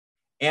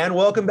And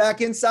welcome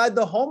back inside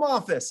the home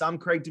office. I'm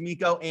Craig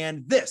D'Amico,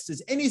 and this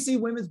is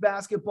NEC Women's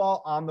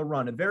Basketball on the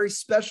Run, a very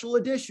special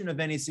edition of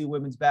NEC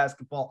Women's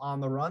Basketball on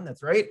the Run.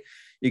 That's right.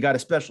 You got a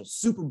special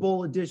Super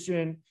Bowl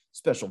edition,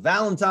 special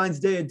Valentine's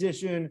Day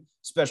edition,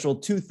 special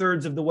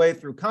 2/3 of the way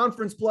through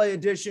conference play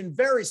edition.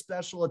 Very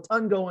special, a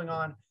ton going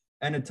on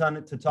and a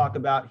ton to talk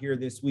about here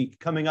this week.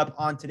 Coming up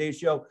on today's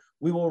show,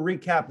 we will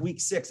recap week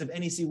 6 of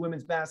NEC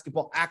Women's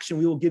Basketball action.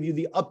 We will give you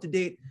the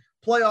up-to-date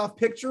playoff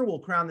picture. We'll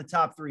crown the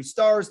top 3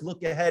 stars,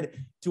 look ahead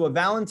to a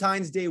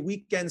Valentine's Day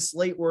weekend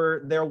slate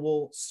where there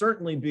will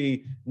certainly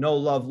be no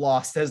love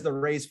lost as the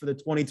race for the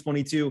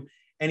 2022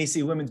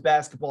 NEC Women's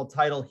Basketball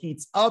title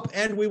heats up.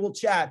 And we will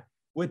chat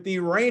with the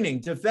reigning,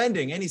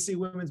 defending NEC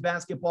Women's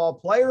Basketball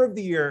Player of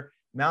the Year,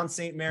 Mount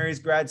St. Mary's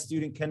grad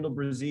student Kendall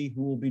Brazee,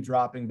 who will be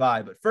dropping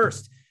by. But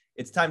first,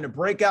 it's time to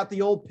break out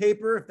the old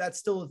paper, if that's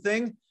still a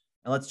thing,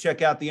 and let's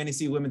check out the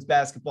NEC Women's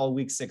Basketball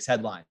Week 6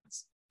 headlines.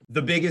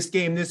 The biggest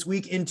game this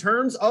week in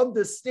terms of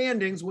the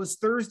standings was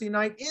Thursday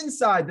night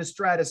inside the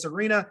Stratus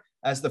Arena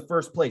as the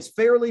first place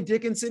Fairleigh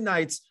Dickinson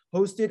Knights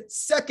hosted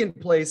second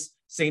place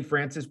St.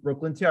 Francis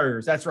Brooklyn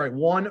Terriers. That's right,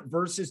 1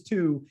 versus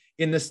 2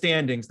 in the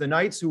standings. The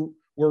Knights, who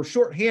were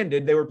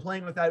shorthanded, they were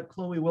playing without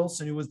Chloe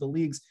Wilson, who was the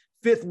league's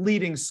 5th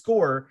leading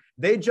scorer.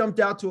 They jumped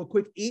out to a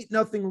quick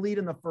 8-0 lead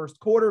in the first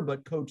quarter,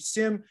 but Coach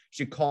Sim,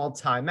 she called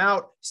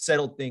timeout,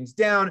 settled things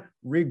down,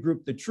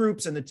 regrouped the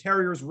troops, and the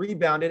Terriers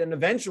rebounded and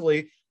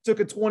eventually took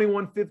a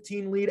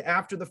 21-15 lead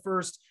after the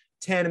first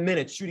 10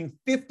 minutes, shooting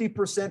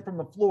 50% from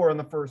the floor in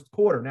the first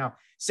quarter. Now,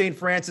 St.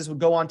 Francis would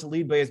go on to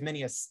lead by as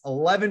many as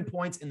 11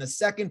 points in the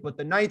second, but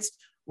the Knights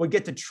would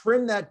get to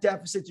trim that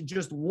deficit to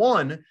just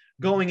 1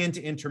 going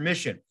into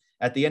intermission.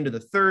 At the end of the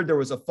third, there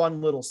was a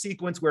fun little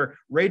sequence where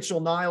Rachel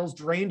Niles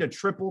drained a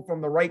triple from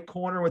the right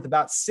corner with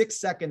about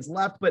 6 seconds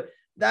left, but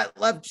that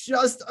left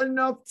just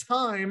enough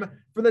time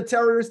for the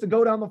Terriers to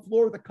go down the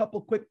floor with a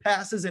couple quick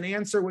passes and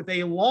answer with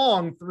a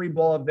long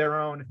 3-ball of their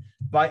own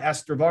by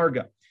Esther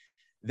Varga.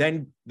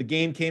 Then the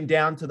game came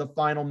down to the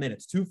final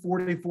minutes.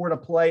 2:44 to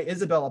play.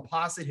 Isabella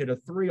Posset hit a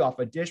 3 off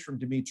a dish from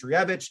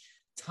Dimitrievich,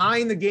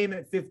 tying the game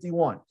at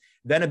 51.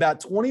 Then about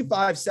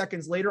 25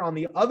 seconds later on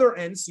the other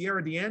end,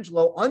 Sierra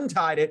D'Angelo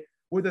untied it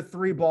with a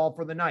 3-ball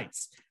for the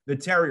Knights. The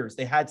Terriers,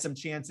 they had some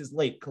chances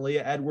late.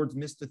 Kalia Edwards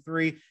missed a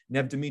 3.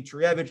 Nev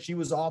Dimitrievich, she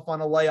was off on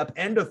a layup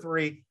and a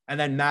 3. And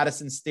then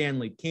Madison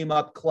Stanley came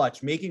up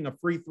clutch, making a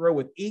free throw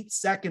with 8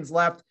 seconds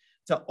left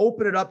to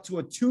open it up to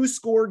a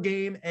 2-score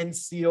game and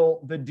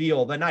seal the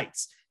deal. The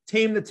Knights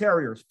tamed the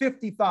Terriers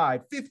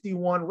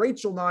 55-51.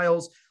 Rachel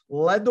Niles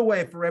led the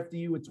way for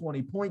FDU with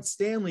 20 points.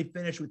 Stanley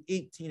finished with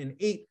 18 and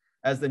 8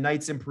 as the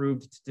Knights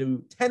improved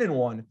to 10 and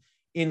 1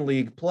 in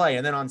league play.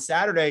 And then on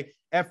Saturday,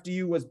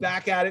 FDU was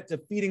back at it,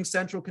 defeating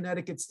Central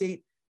Connecticut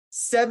State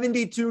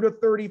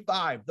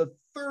 72-35. The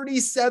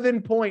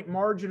 37-point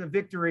margin of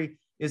victory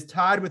is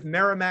tied with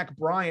Merrimack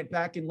Bryant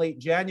back in late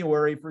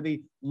January for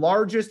the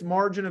largest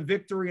margin of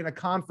victory in a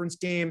conference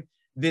game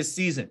this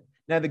season.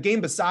 Now, the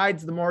game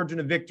besides the margin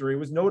of victory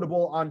was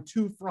notable on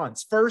 2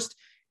 fronts. First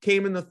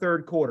came in the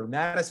third quarter.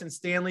 Madison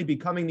Stanley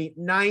becoming the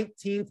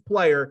 19th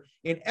player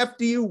in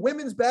FDU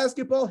women's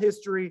basketball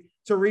history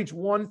to reach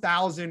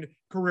 1,000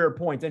 career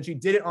points. And she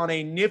did it on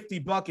a nifty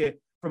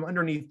bucket from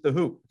underneath the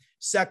hoop.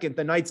 Second,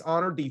 the Knights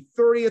honored the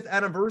 30th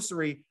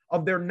anniversary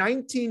of their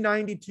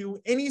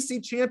 1992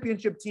 NEC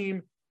championship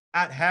team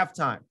at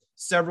halftime.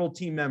 Several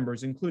team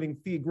members, including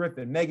Fee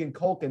Griffin, Megan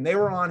Culkin, they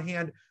were on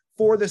hand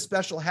for the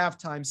special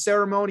halftime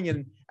ceremony.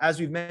 And as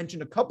we've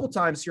mentioned a couple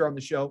times here on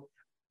the show,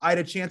 I had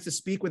a chance to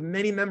speak with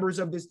many members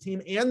of this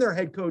team and their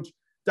head coach,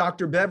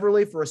 Dr.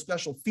 Beverly, for a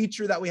special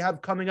feature that we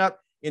have coming up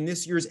in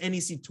this year's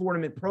NEC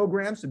tournament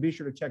program. So be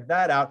sure to check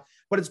that out.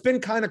 But it's been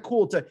kind of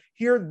cool to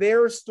hear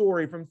their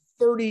story from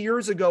 30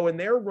 years ago in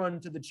their run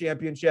to the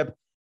championship.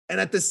 And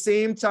at the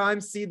same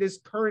time, see this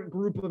current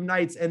group of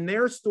Knights and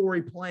their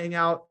story playing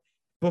out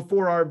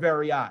before our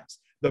very eyes.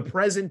 The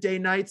present day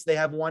Knights, they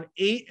have won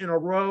 8 in a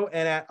row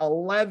and at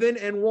 11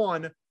 and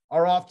 1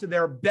 are off to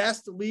their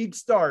best league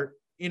start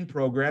in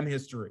program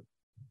history.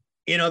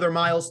 In other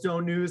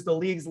milestone news, the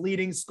league's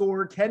leading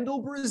scorer,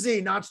 Kendall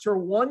Brazee, notched her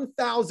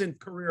 1,000th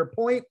career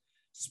point,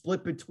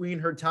 split between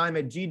her time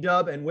at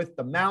G-Dub and with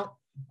the Mount.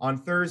 On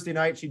Thursday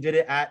night, she did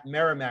it at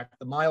Merrimack.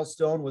 The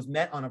milestone was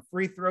met on a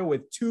free throw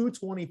with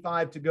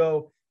 2:25 to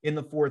go in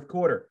the fourth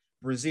quarter.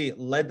 Brazee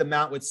led the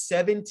Mount with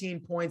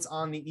 17 points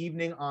on the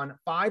evening on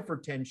 5 for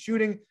 10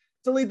 shooting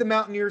to lead the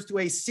Mountaineers to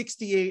a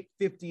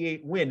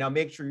 68-58 win. Now,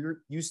 make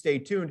sure you stay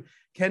tuned.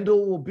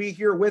 Kendall will be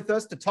here with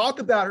us to talk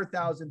about her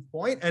 1,000th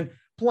point and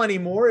plenty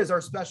more as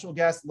our special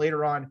guest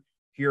later on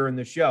here in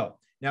the show.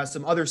 Now,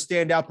 some other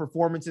standout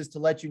performances to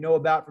let you know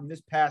about from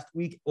this past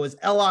week was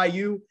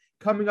LIU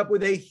coming up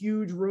with a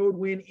huge road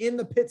win in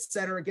the Pitt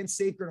Center against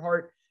Sacred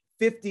Heart,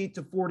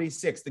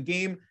 50-46. The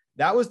game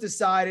that was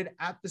decided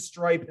at the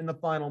stripe in the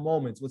final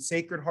moments with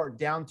Sacred Heart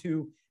down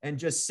 2 and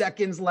just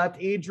seconds left.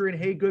 Adrian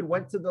Haygood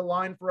went to the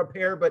line for a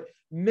pair, but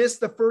missed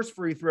the first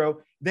free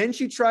throw. Then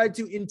she tried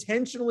to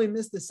intentionally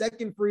miss the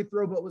second free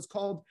throw, but was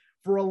called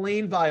for a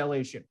lane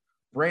violation.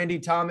 Brandy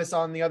Thomas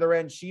on the other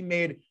end, she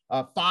made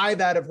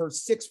 5 out of her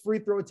 6 free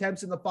throw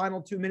attempts in the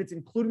final 2 minutes,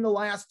 including the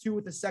last 2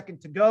 with a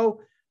second to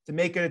go, to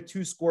make it a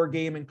 2-score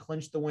game and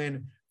clinch the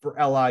win for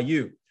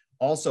LIU.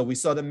 Also, we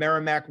saw the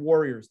Merrimack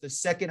Warriors, the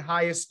second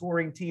highest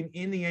scoring team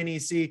in the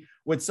NEC,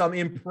 with some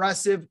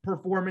impressive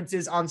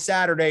performances on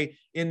Saturday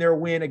in their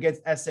win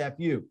against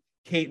SFU.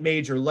 Kate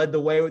Major led the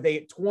way with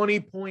a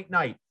 20-point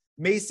night.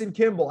 Mason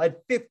Kimball had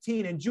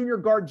 15, and junior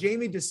guard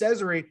Jamie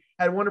DeCesare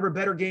had one of her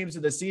better games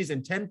of the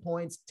season, 10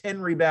 points, 10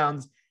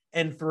 rebounds,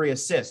 and 3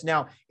 assists.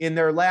 Now, in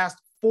their last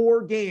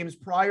 4 games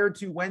prior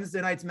to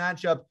Wednesday night's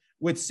matchup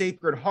with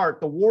Sacred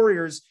Heart, the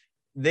Warriors,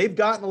 they've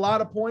gotten a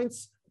lot of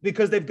points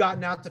because they've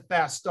gotten out to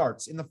fast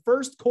starts. In the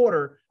first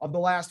quarter of the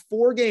last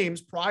 4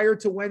 games prior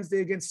to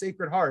Wednesday against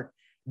Sacred Heart,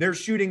 they're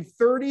shooting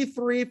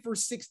 33 for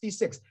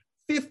 66,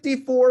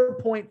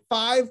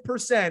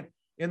 54.5%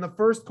 in the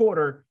first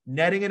quarter,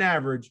 netting an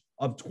average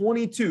of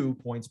 22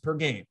 points per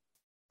game.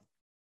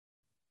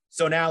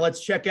 So now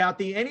let's check out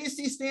the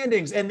NEC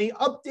standings and the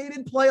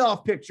updated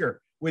playoff picture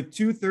with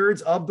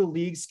 2/3 of the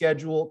league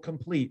schedule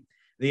complete.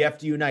 The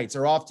FDU Knights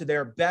are off to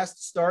their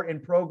best start in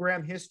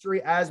program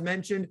history. As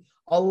mentioned,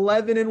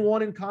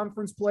 11-1 in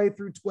conference play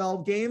through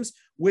 12 games.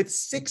 With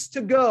 6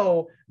 to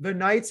go, the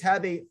Knights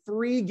have a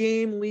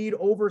 3-game lead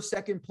over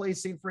second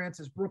place St.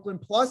 Francis Brooklyn.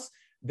 Plus,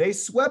 they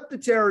swept the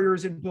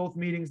Terriers in both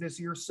meetings this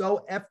year,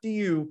 so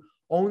FDU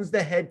owns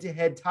the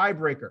head-to-head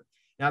tiebreaker.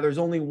 Now, there's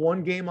only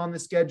 1 game on the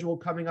schedule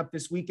coming up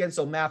this weekend,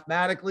 so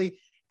mathematically,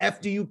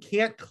 FDU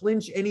can't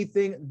clinch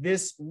anything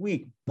this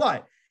week.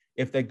 But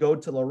if they go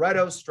to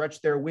Loretto, stretch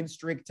their win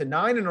streak to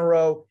 9 in a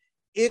row,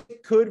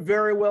 it could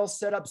very well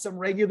set up some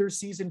regular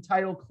season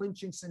title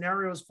clinching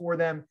scenarios for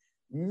them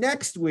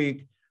next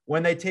week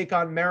when they take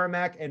on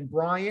Merrimack and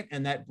Bryant,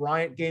 and that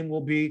Bryant game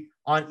will be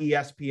on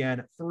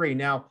ESPN 3.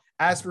 Now,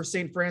 as for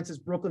St. Francis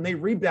Brooklyn, they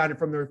rebounded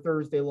from their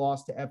Thursday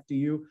loss to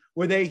FDU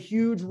with a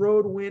huge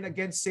road win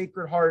against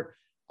Sacred Heart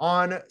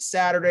on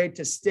Saturday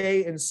to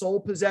stay in sole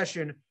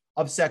possession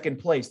of second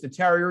place. The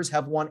Terriers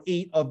have won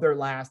 8 of their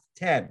last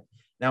 10.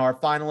 Now, our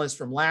finalists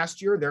from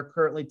last year, they're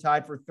currently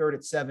tied for third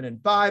at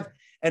 7-5.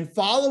 And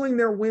following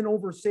their win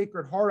over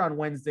Sacred Heart on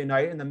Wednesday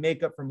night and the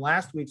makeup from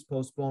last week's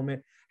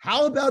postponement,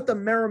 how about the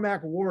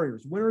Merrimack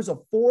Warriors? Winners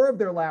of 4 of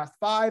their last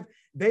 5.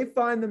 They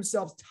find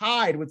themselves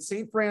tied with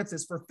St.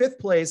 Francis for 5th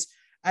place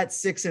at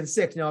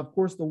 6-6. Now, of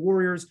course, the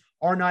Warriors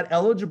are not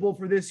eligible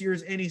for this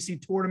year's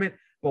NEC tournament,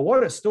 but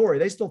what a story.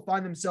 They still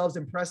find themselves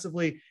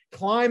impressively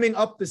climbing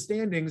up the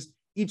standings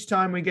each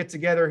time we get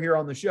together here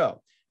on the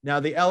show. Now,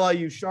 the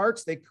LIU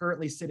Sharks, they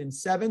currently sit in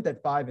 7th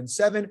at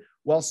 5-7,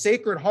 while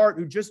Sacred Heart,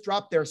 who just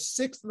dropped their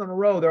 6th in a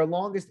row, their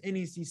longest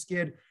NEC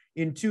skid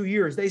in 2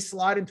 years, they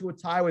slide into a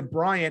tie with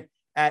Bryant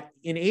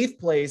in 8th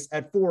place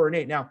at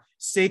 4-8. Now,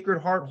 Sacred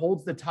Heart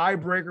holds the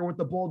tiebreaker with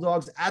the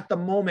Bulldogs at the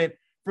moment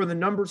for the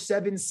number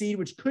 7 seed,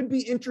 which could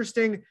be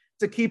interesting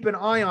to keep an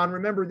eye on.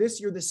 Remember,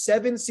 this year, the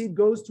 7 seed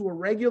goes to a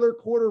regular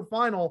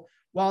quarterfinal,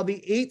 while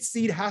the 8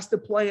 seed has to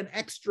play an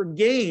extra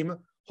game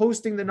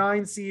hosting the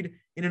 9 seed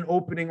in an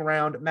opening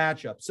round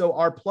matchup. So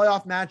our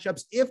playoff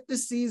matchups, if the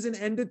season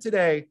ended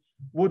today,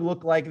 would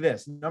look like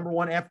this. Number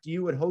 1,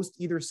 FDU would host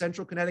either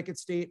Central Connecticut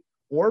State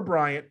or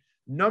Bryant.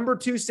 Number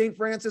 2, St.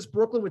 Francis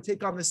Brooklyn would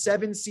take on the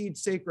 7 seed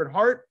Sacred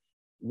Heart.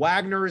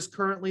 Wagner is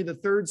currently the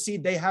 3rd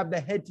seed. They have the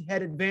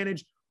head-to-head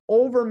advantage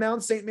over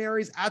Mount St.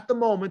 Mary's at the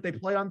moment. They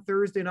play on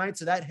Thursday night,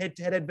 so that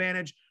head-to-head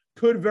advantage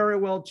could very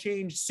well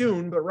change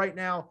soon. But right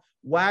now,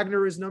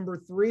 Wagner is number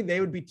 3.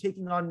 They would be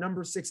taking on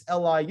number 6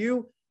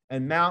 LIU,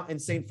 and Mount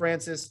and St.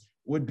 Francis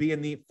would be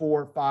in the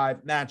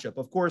 4-5 matchup.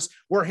 Of course,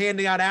 we're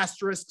handing out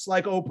asterisks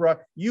like Oprah.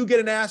 You get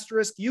an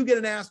asterisk, you get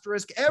an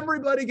asterisk,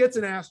 everybody gets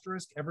an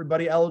asterisk,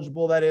 everybody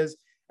eligible, that is.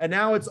 And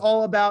now it's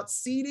all about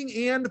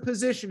seeding and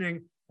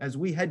positioning as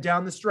we head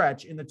down the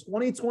stretch in the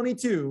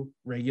 2022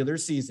 regular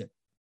season.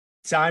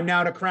 Time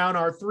now to crown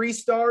our 3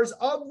 stars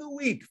of the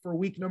week for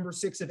week number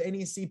 6 of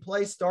NEC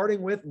play,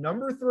 starting with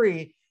number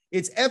 3.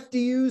 It's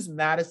FDU's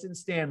Madison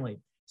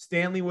Stanley.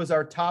 Stanley was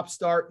our top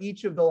star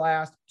each of the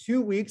last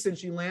 2 weeks, and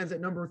she lands at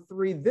number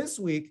 3 this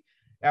week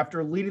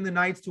after leading the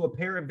Knights to a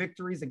pair of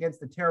victories against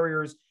the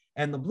Terriers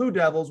and the Blue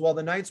Devils, while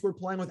the Knights were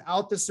playing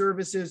without the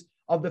services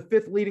of the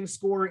 5th leading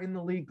scorer in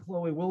the league,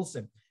 Chloe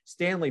Wilson.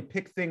 Stanley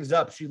picked things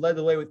up. She led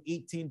the way with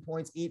 18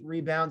 points, 8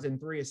 rebounds, and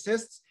 3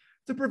 assists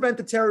to prevent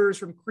the Terriers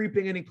from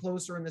creeping any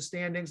closer in the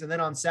standings. And then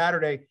on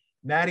Saturday,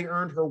 Maddie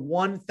earned her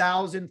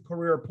 1,000th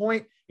career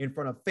point in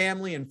front of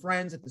family and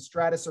friends at the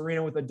Stratus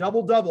Arena with a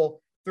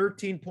double-double,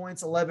 13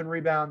 points, 11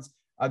 rebounds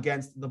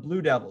against the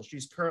Blue Devils.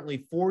 She's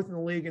currently 4th in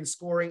the league in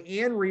scoring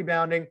and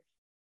rebounding.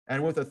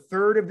 And with a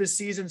third of the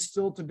season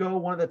still to go,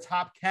 one of the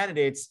top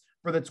candidates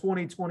for the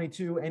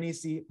 2022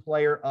 NEC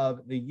Player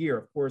of the Year.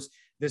 Of course,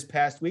 this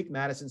past week,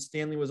 Madison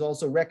Stanley was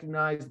also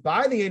recognized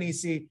by the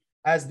NEC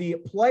as the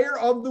Player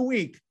of the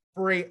Week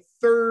for a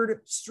 3rd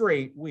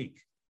straight week.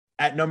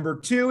 At number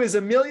 2 is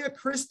Amelia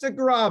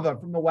Christagrava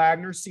from the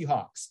Wagner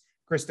Seahawks.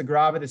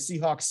 Christagrava, the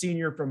Seahawks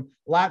senior from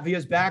Latvia,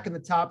 is back in the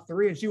top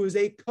 3, and she was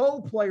a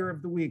co-player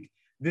of the week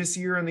this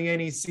year in the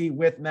NEC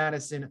with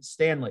Madison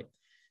Stanley.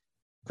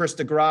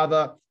 Krista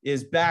Grava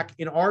is back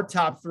in our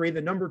top three,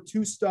 the number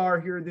 2 star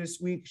here this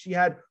week. She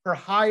had her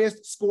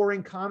highest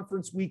scoring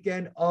conference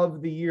weekend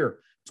of the year,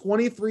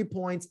 23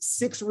 points,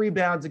 6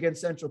 rebounds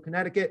against Central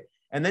Connecticut.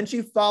 And then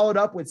she followed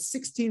up with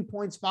 16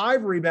 points,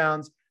 5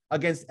 rebounds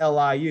against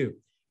LIU.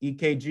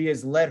 EKG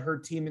has led her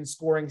team in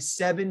scoring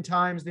 7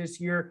 times this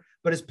year,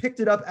 but has picked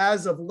it up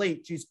as of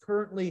late. She's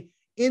currently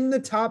in the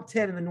top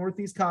 10 in the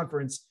Northeast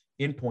Conference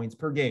in points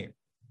per game.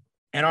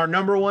 And our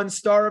number 1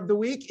 star of the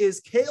week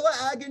is Kayla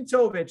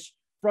Agantovich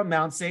from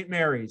Mount St.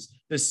 Mary's.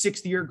 The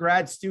 6th-year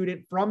grad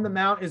student from the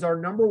Mount is our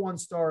number 1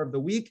 star of the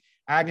week.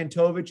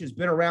 Agantovich has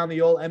been around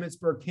the old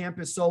Emmitsburg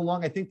campus so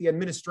long, I think the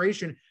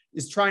administration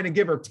is trying to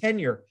give her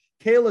tenure.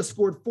 Kayla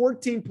scored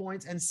 14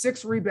 points and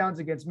 6 rebounds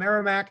against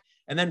Merrimack,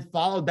 and then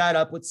followed that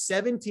up with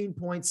 17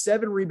 points,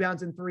 7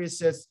 rebounds, and 3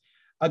 assists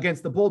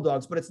against the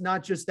Bulldogs. But it's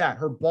not just that.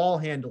 Her ball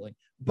handling,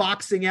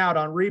 boxing out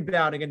on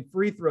rebounding and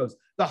free throws,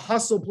 the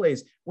hustle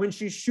plays. When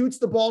she shoots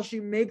the ball,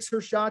 she makes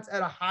her shots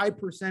at a high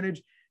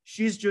percentage.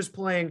 She's just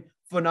playing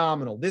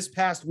phenomenal. This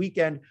past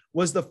weekend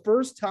was the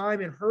first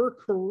time in her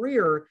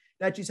career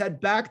that she's had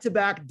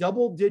back-to-back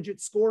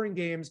double-digit scoring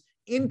games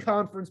in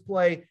conference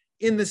play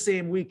in the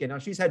same weekend. Now,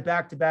 she's had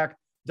back-to-back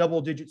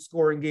double-digit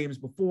scoring games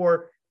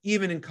before,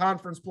 even in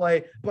conference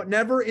play, but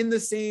never in the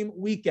same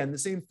weekend, the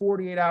same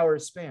 48-hour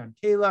span.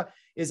 Kayla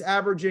is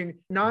averaging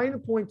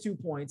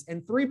 9.2 points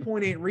and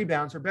 3.8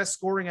 rebounds, her best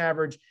scoring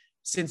average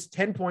since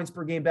 10 points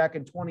per game back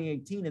in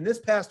 2018. And this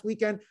past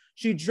weekend,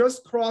 she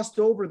just crossed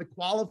over the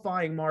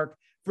qualifying mark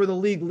for the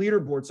league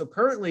leaderboard. So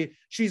currently,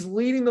 she's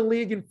leading the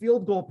league in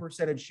field goal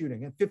percentage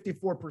shooting at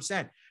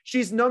 54%.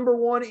 She's number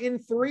 1 in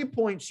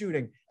 3-point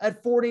shooting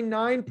at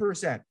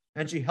 49%.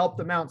 And she helped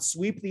the Mount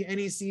sweep the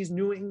NEC's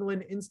New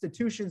England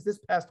institutions this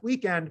past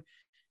weekend.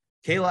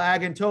 Kayla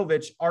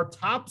Agantovich, our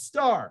top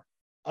star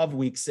of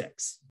week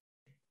 6.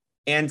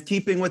 And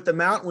keeping with the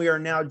Mount, we are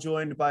now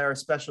joined by our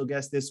special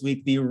guest this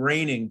week, the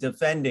reigning,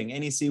 defending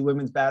NEC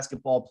Women's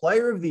Basketball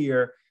Player of the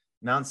Year,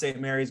 Mount St.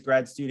 Mary's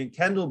grad student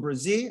Kendall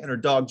Brazee, and her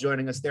dog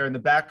joining us there in the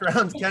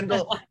background.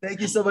 Kendall, thank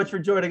you so much for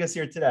joining us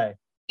here today.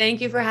 Thank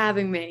you for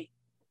having me.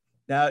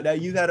 Now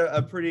you had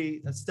a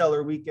pretty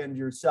stellar weekend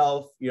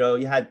yourself. You know,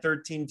 you had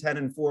 13, 10,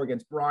 and 4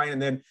 against Bryan,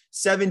 and then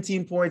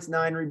 17 points,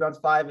 9 rebounds,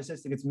 5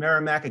 assists against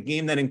Merrimack, a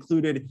game that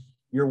included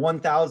your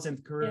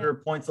 1,000th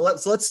career point. So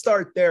let's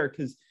start there,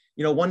 because,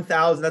 you know,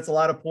 1,000, that's a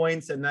lot of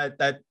points, and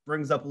that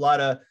brings up a lot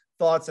of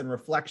thoughts and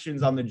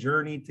reflections on the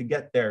journey to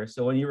get there.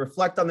 So when you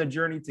reflect on the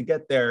journey to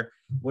get there,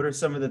 what are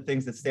some of the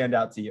things that stand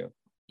out to you?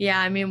 Yeah,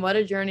 I mean, what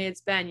a journey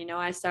it's been. You know,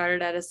 I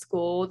started at a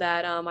school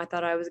that I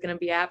thought I was going to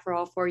be at for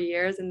all 4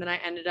 years. And then I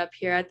ended up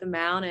here at the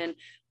Mount. And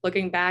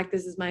looking back,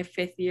 this is my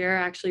 5th year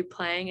actually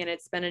playing, and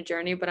it's been a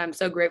journey, but I'm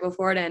so grateful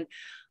for it. And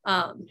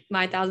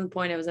my 1,000th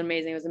point, it was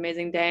amazing. It was an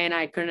amazing day. And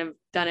I couldn't have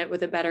done it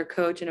with a better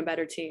coach and a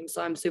better team.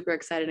 So I'm super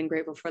excited and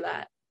grateful for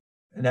that.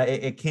 Now,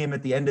 it came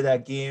at the end of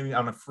that game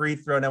on a free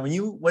throw. Now, when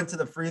you went to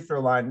the free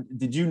throw line,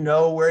 did you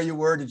know where you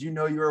were? Did you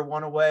know you were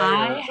 1 away?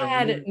 I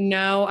had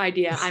no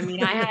idea. I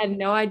mean, I had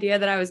no idea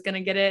that I was going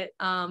to get it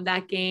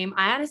that game.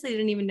 I honestly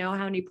didn't even know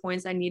how many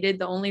points I needed.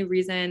 The only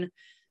reason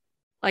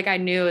I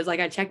knew is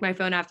I checked my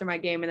phone after my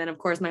game. And then of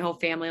course my whole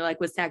family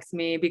was texting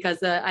me,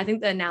 because I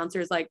think the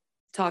announcers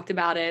talked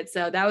about it.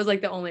 So that was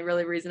the only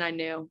really reason I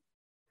knew.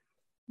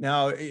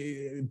 Now,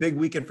 a big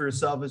weekend for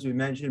yourself, as we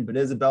mentioned, but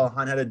Isabella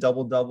Hunt had a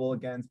double-double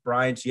against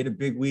Bryan. She had a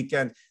big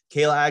weekend.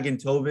 Kayla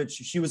Agantovich,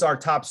 she was our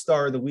top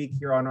star of the week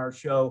here on our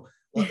show.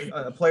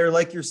 A player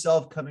like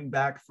yourself coming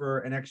back for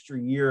an extra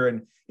year,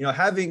 and, you know,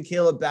 having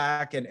Kayla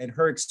back and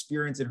her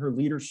experience and her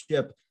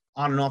leadership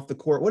on and off the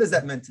court, what has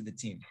that meant to the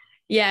team?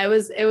 Yeah,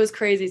 it was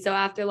crazy. So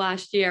after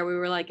last year, we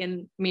were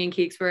me and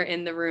Keeks were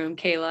in the room,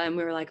 Kayla, and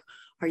we were like,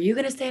 are you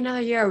going to stay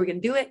another year? Are we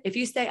going to do it? If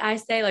you stay, I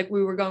stay.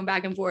 We were going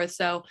back and forth.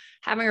 So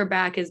having her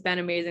back has been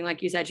amazing.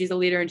 Like you said, she's a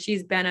leader, and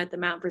she's been at the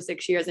Mount for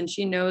 6 years, and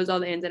she knows all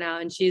the ins and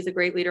outs, and she's a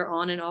great leader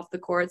on and off the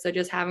court. So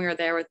just having her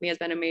there with me has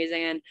been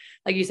amazing. And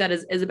like you said,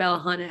 Isabella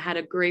Hunt had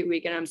a great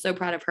week, and I'm so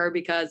proud of her,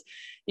 because,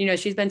 you know,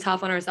 she's been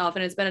tough on herself,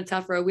 and it's been a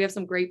tough road. We have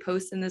some great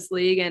posts in this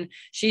league, and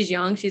she's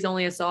young. She's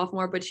only a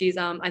sophomore, but she's,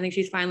 I think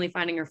she's finally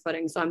finding her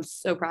footing. So I'm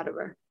so proud of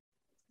her.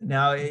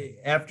 Now,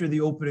 after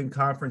the opening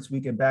conference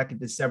weekend back in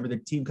December, the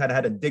team kind of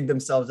had to dig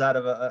themselves out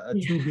of a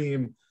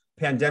 2-game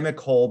pandemic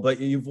hole, but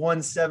you've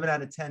won 7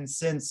 out of 10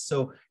 since.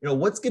 So, you know,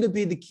 what's going to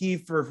be the key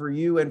for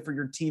you and for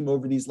your team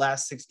over these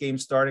last 6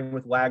 games, starting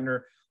with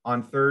Wagner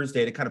on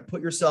Thursday, to kind of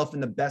put yourself in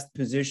the best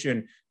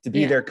position to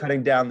be there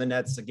cutting down the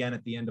nets again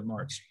at the end of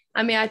March?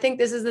 I mean, I think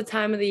this is the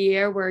time of the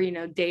year where, you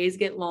know, days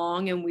get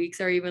long and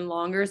weeks are even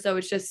longer. So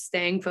it's just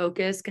staying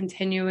focused,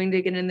 continuing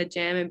to get in the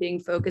gym and being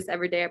focused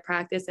every day at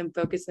practice and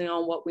focusing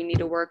on what we need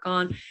to work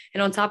on.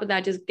 And on top of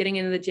that, just getting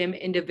into the gym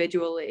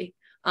individually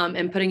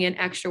and putting in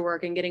extra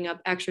work and getting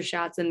up extra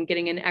shots and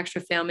getting in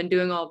extra film and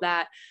doing all of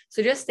that.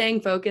 So just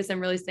staying focused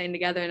and really staying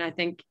together. And I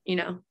think, you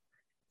know,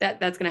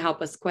 that's going to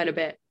help us quite a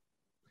bit.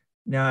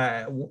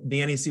 Now,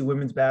 the NEC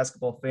women's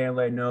basketball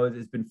family I know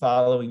has been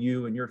following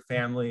you and your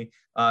family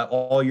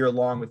all year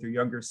long with your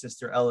younger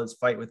sister Ella's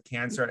fight with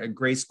cancer. And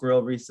Grace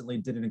Grill recently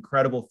did an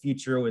incredible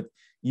feature with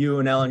you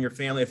and Ella and your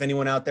family. If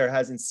anyone out there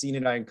hasn't seen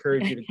it, I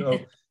encourage you to go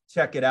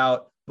check it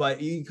out.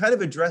 But you kind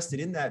of addressed it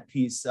in that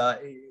piece.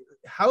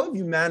 How have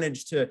you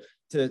managed to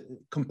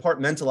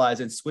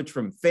compartmentalize and switch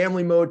from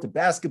family mode to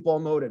basketball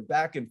mode and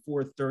back and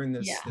forth during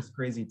this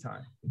crazy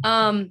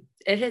time?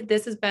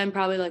 This has been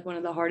probably like one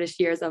of the hardest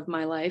years of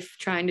my life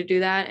trying to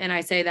do that. And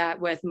I say that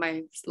with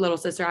my little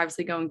sister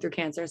obviously going through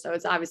cancer. So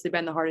it's obviously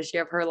been the hardest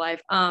year of her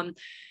life.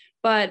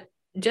 But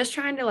just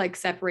trying to like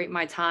separate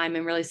my time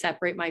and really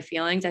separate my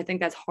feelings. I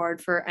think that's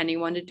hard for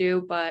anyone to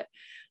do, but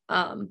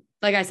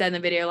like I said in the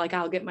video, like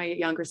I'll get my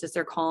younger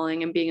sister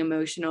calling and being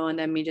emotional, and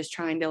then me just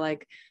trying to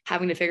like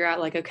having to figure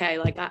out like, okay,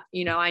 like,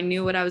 I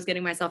knew what I was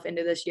getting myself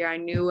into this year. I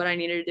knew what I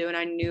needed to do, and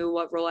I knew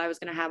what role I was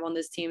going to have on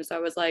this team. So I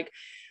was like,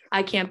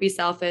 I can't be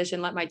selfish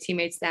and let my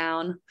teammates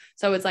down.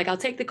 So it's like, I'll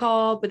take the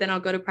call, but then I'll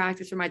go to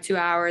practice for my 2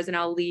 hours and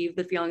I'll leave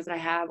the feelings that I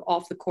have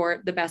off the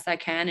court the best I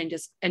can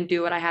and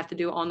do what I have to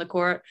do on the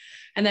court.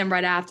 And then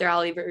right after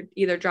I'll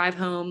either drive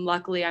home.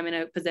 Luckily I'm in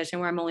a position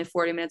where I'm only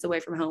 40 minutes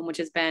away from home, which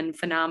has been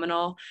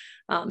phenomenal.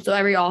 So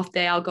every off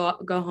day I'll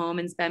go home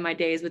and spend my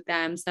days with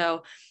them.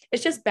 So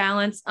it's just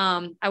balance.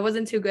 I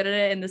wasn't too good at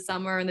it in the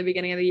summer and the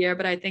beginning of the year,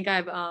 but I think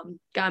I've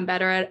gotten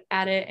better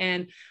at it.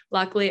 And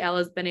luckily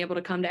Ella's been able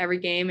to come to every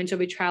game, and she'll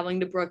be traveling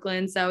to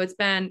Brooklyn. So it's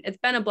been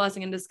a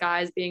blessing in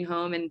disguise being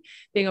home and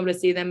being able to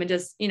see them. And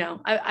just,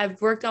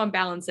 I've worked on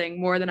balancing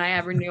more than I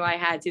ever knew I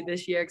had to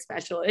this year,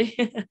 especially.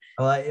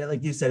 Well,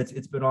 like you said,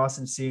 it's been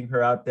awesome seeing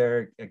her out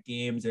there at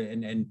games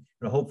and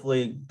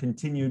hopefully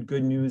continued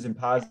good news and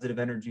positive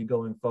energy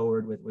going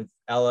forward with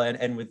Ella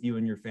and with you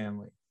and your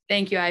family.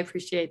 Thank you. I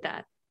appreciate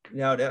that.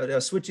 Now,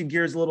 switching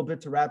gears a little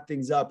bit to wrap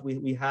things up,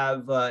 we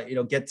have,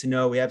 get to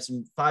know. We have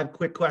some 5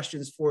 quick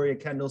questions for you,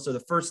 Kendall. So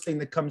the first thing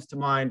that comes to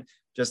mind,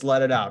 just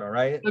let it out. All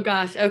right. Oh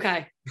gosh.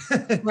 Okay.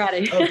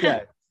 Ready.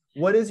 Okay.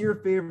 What is your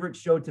favorite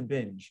show to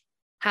binge?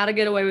 How to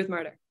Get Away with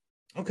Murder.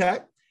 Okay.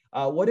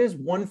 What is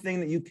one thing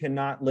that you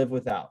cannot live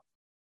without?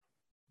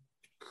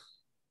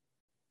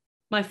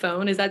 My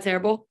phone. Is that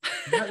terrible?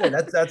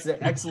 That's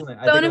excellent.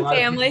 Phone and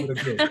family.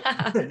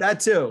 That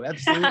too.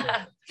 Absolutely.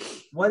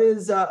 What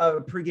is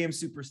a pregame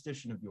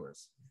superstition of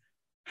yours?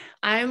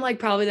 I'm like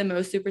probably the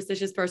most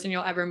superstitious person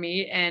you'll ever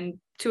meet, and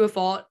to a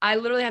fault. I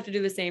literally have to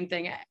do the same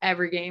thing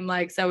every game.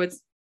 Like, so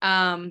it's,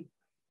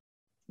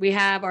 we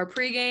have our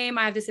pregame.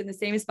 I have to sit in the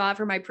same spot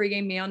for my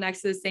pregame meal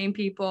next to the same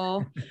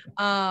people.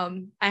 I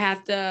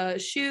have to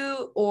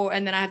shoot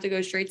and then I have to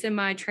go straight to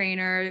my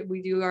trainer.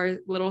 We do our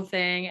little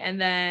thing and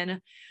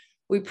then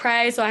we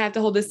pray. So I have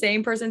to hold the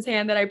same person's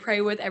hand that I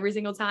pray with every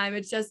single time.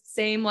 It's just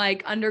same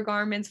like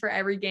undergarments for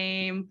every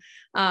game.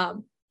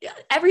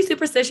 Every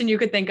superstition you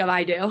could think of,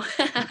 I do.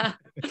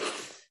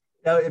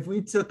 Now, if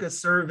we took a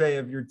survey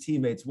of your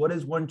teammates, what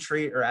is one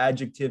trait or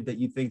adjective that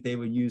you think they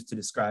would use to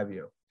describe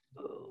you?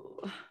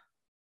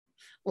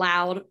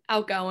 Loud,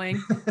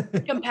 outgoing,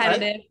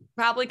 competitive,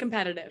 probably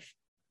competitive.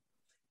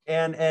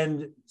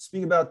 And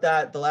speaking about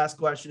that, the last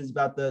question is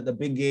about the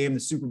big game, the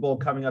Super Bowl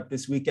coming up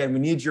this weekend. We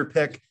need your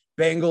pick.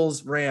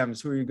 Bengals,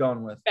 Rams. Who are you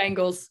going with?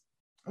 Bengals.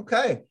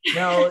 Okay.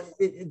 Now,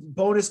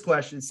 bonus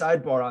question,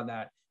 sidebar on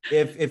that.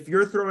 If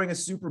you're throwing a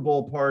Super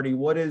Bowl party,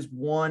 what is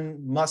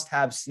one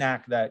must-have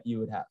snack that you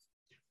would have?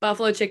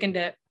 Buffalo chicken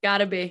dip.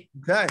 Gotta be.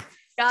 Okay.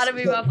 Gotta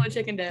be buffalo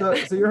chicken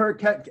dip. So you're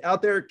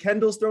out there.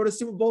 Kendall's throwing a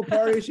Super Bowl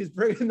party. She's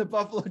bringing the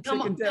buffalo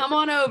chicken dip. Come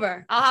on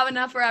over. I'll have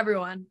enough for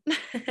everyone.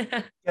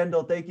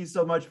 Kendall, thank you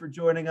so much for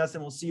joining us,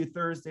 and we'll see you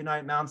Thursday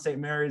night, Mount St.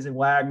 Mary's in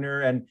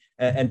Wagner,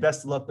 and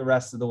best of luck the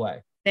rest of the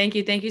way. Thank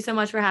you. Thank you so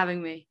much for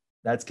having me.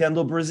 That's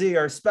Kendall Brazee,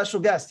 our special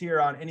guest here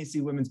on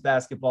NEC Women's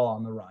Basketball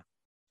on the Run.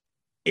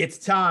 It's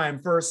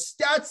time for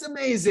Stats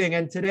Amazing,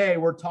 and today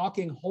we're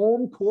talking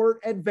home court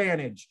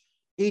advantage.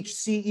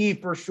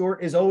 HCE for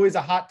short is always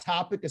a hot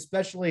topic,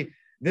 especially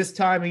this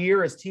time of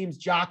year as teams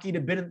jockey to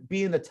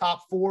be in the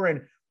top 4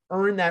 and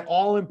earn that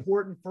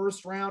all-important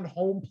first-round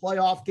home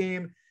playoff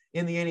game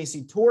in the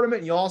NEC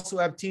tournament. You also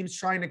have teams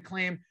trying to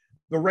claim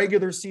the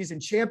regular season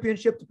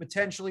championship to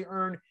potentially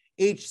earn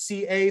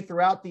HCA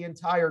throughout the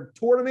entire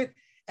tournament.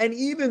 And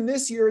even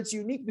this year, it's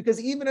unique because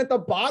even at the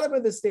bottom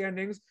of the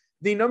standings,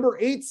 the number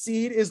 8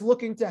 seed is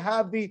looking to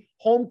have the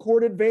home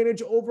court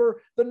advantage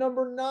over the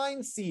number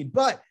 9 seed.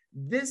 But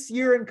this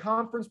year in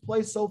conference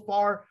play so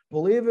far,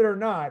 believe it or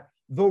not,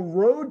 the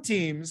road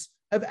teams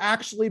have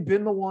actually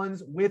been the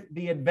ones with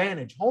the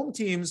advantage. Home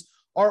teams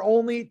are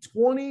only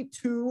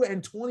 22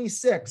 and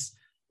 26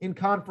 in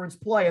conference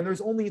play. And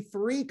there's only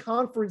 3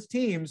 conference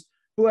teams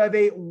who have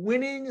a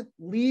winning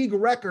league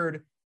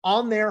record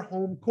on their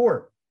home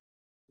court.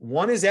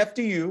 One is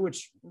FDU,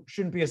 which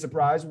shouldn't be a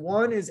surprise.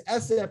 One is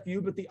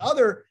SFU, but the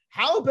other,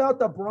 how about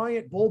the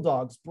Bryant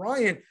Bulldogs?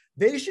 Bryant,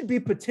 they should be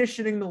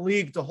petitioning the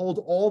league to hold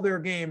all their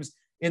games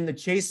in the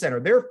Chase Center.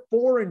 They're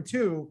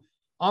 4-2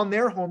 on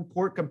their home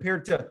court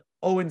compared to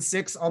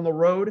 0-6 on the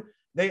road.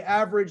 They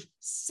average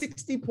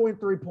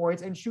 60.3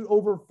 points and shoot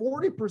over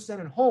 40%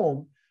 at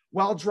home,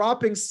 while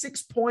dropping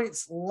 6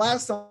 points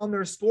less on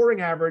their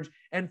scoring average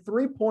and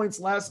 3 points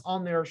less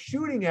on their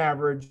shooting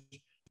average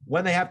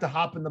when they have to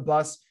hop in the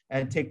bus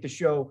and take the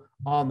show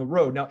on the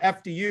road. Now,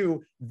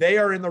 FDU, they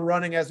are in the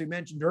running, as we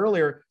mentioned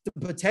earlier, to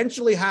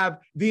potentially have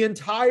the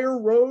entire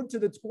road to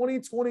the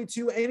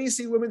 2022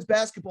 NEC Women's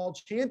Basketball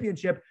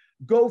Championship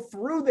go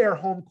through their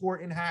home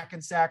court in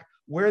Hackensack,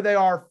 where they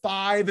are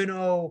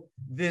 5-0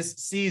 this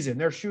season.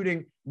 They're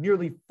shooting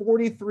nearly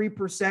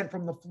 43%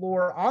 from the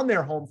floor on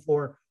their home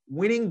floor,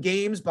 winning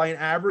games by an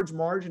average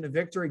margin of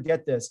victory.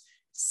 Get this,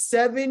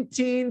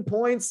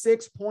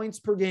 17.6 points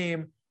per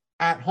game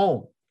at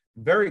home.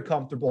 Very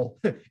comfortable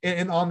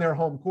on their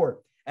home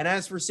court. And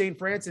as for St.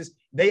 Francis,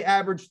 they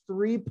average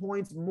 3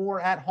 points more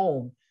at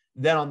home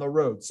than on the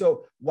road.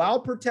 So while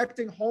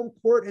protecting home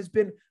court has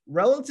been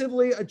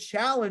relatively a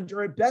challenge,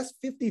 or at best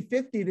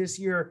 50-50 this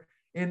year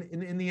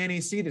in the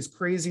NEC, this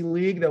crazy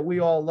league that we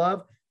all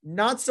love,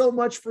 not so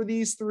much for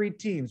these three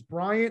teams.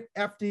 Bryant,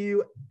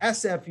 FDU,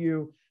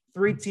 SFU,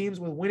 three teams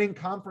with winning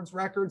conference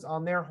records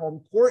on their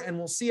home court. And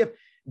we'll see if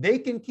they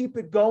can keep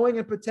it going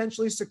and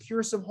potentially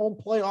secure some home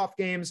playoff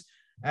games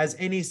as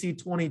NEC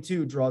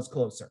 22 draws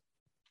closer.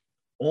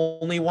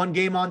 Only one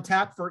game on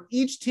tap for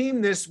each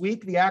team this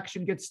week. The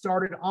action gets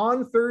started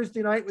on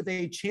Thursday night with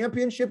a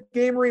championship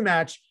game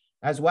rematch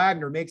as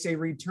Wagner makes a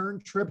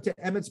return trip to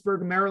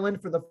Emmitsburg,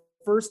 Maryland for the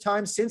first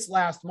time since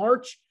last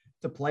March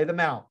to play the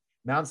Mount.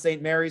 Mount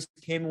St. Mary's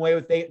came away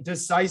with a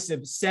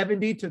decisive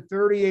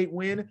 70-38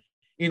 win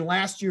in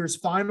last year's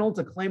final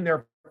to claim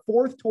their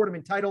fourth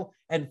tournament title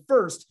and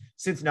first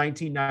since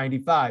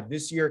 1995.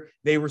 This year,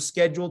 they were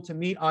scheduled to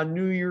meet on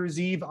New Year's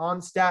Eve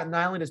on Staten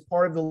Island as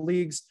part of the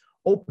league's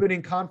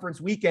opening conference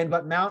weekend,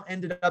 but Mount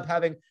ended up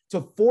having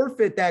to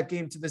forfeit that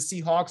game to the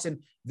Seahawks, and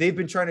they've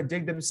been trying to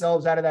dig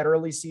themselves out of that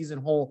early season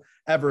hole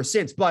ever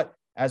since. But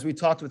as we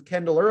talked with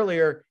Kendall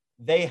earlier,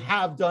 they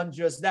have done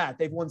just that.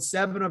 They've won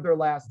 7 of their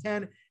last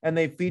 10, and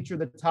they feature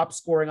the top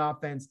scoring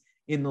offense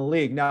in the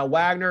league. Now,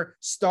 Wagner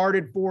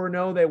started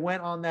 4-0. They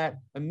went on that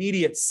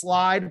immediate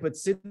slide, but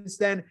since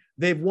then,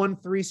 they've won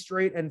 3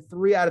 straight and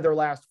 3 out of their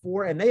last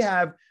 4, and they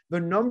have the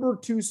number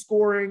 2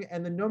 scoring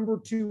and the number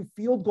 2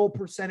 field goal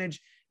percentage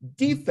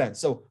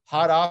defense. So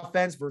hot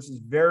offense versus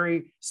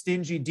very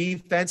stingy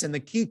defense, and the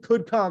key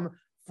could come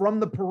from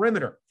the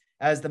perimeter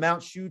as the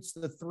Mount shoots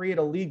the 3 at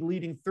a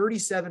league-leading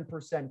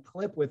 37%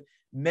 clip with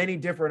many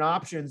different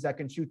options that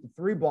can shoot the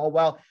 3 ball,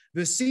 while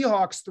the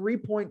Seahawks'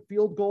 3-point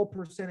field goal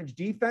percentage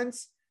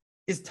defense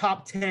is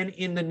top 10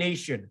 in the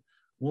nation.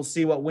 We'll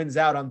see what wins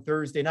out on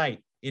Thursday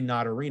night in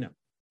Knott Arena.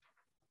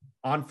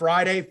 On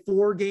Friday,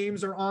 4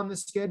 games are on the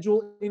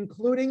schedule,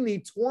 including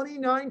the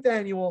 29th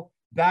annual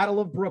Battle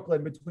of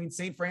Brooklyn between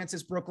St.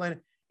 Francis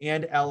Brooklyn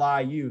and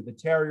LIU. The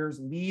Terriers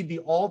lead the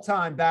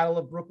all-time Battle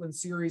of Brooklyn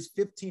series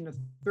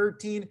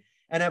 15-13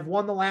 and have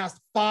won the last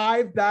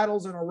 5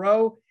 battles in a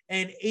row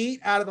and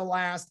 8 out of the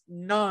last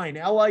 9.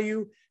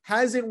 LIU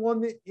hasn't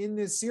won in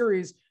this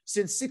series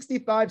since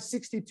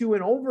 65-62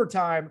 in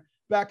overtime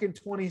back in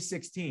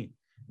 2016.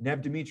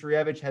 Nev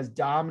Dmitrievich has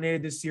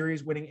dominated this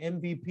series, winning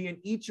MVP in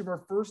each of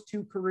her first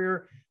 2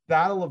 career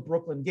Battle of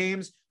Brooklyn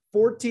games.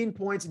 14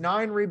 points,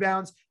 9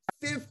 rebounds,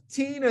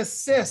 15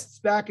 assists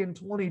back in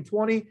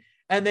 2020,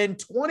 and then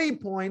 20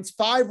 points,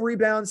 5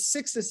 rebounds,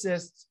 6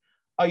 assists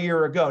a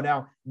year ago.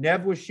 Now,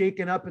 Nev was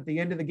shaken up at the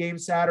end of the game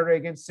Saturday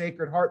against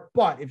Sacred Heart,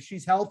 but if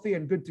she's healthy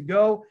and good to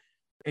go,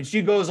 and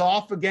she goes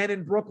off again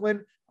in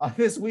Brooklyn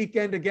this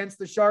weekend against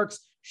the Sharks,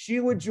 she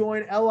would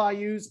join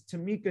LIU's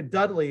Tamika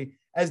Dudley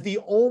as the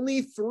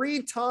only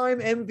 3-time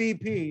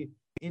MVP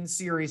in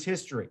series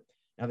history.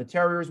 Now, the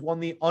Terriers won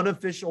the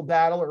unofficial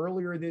battle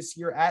earlier this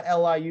year at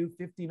LIU,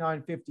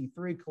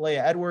 59-53.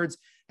 Kalea Edwards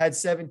had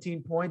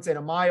 17 points, and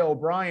Amaya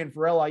O'Brien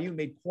for LIU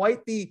made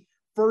quite the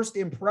first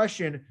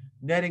impression,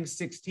 netting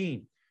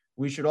 16.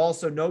 We should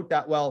also note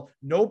that while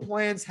no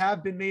plans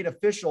have been made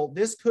official,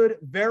 this could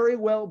very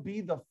well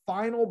be the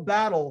final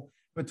battle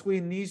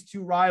between these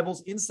 2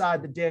 rivals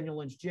inside the Daniel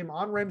Lynch Gym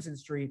on Remsen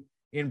Street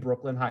in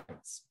Brooklyn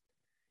Heights.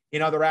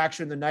 In other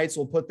action, the Knights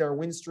will put their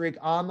win streak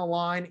on the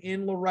line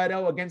in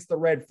Loretto against the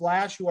Red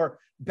Flash, who are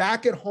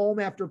back at home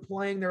after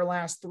playing their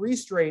last 3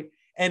 straight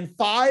and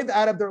 5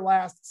 out of their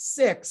last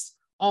 6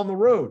 on the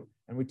road.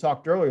 And we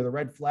talked earlier, the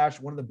Red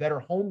Flash, one of the better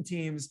home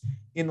teams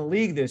in the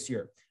league this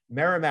year.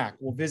 Merrimack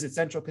will visit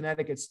Central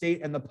Connecticut State,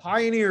 and the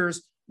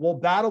Pioneers will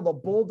battle the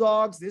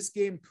Bulldogs. This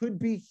game could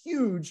be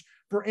huge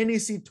for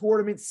NEC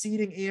tournament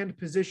seeding and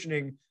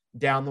positioning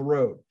down the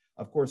road.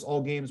 Of course,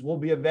 all games will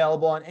be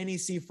available on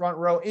NEC Front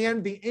Row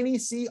and the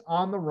NEC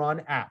On the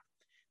Run app.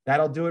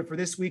 That'll do it for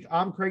this week.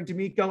 I'm Craig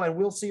D'Amico, and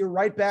we'll see you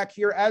right back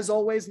here, as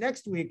always,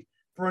 next week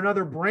for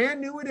another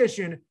brand new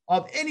edition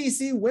of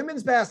NEC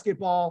Women's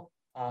Basketball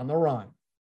On the Run.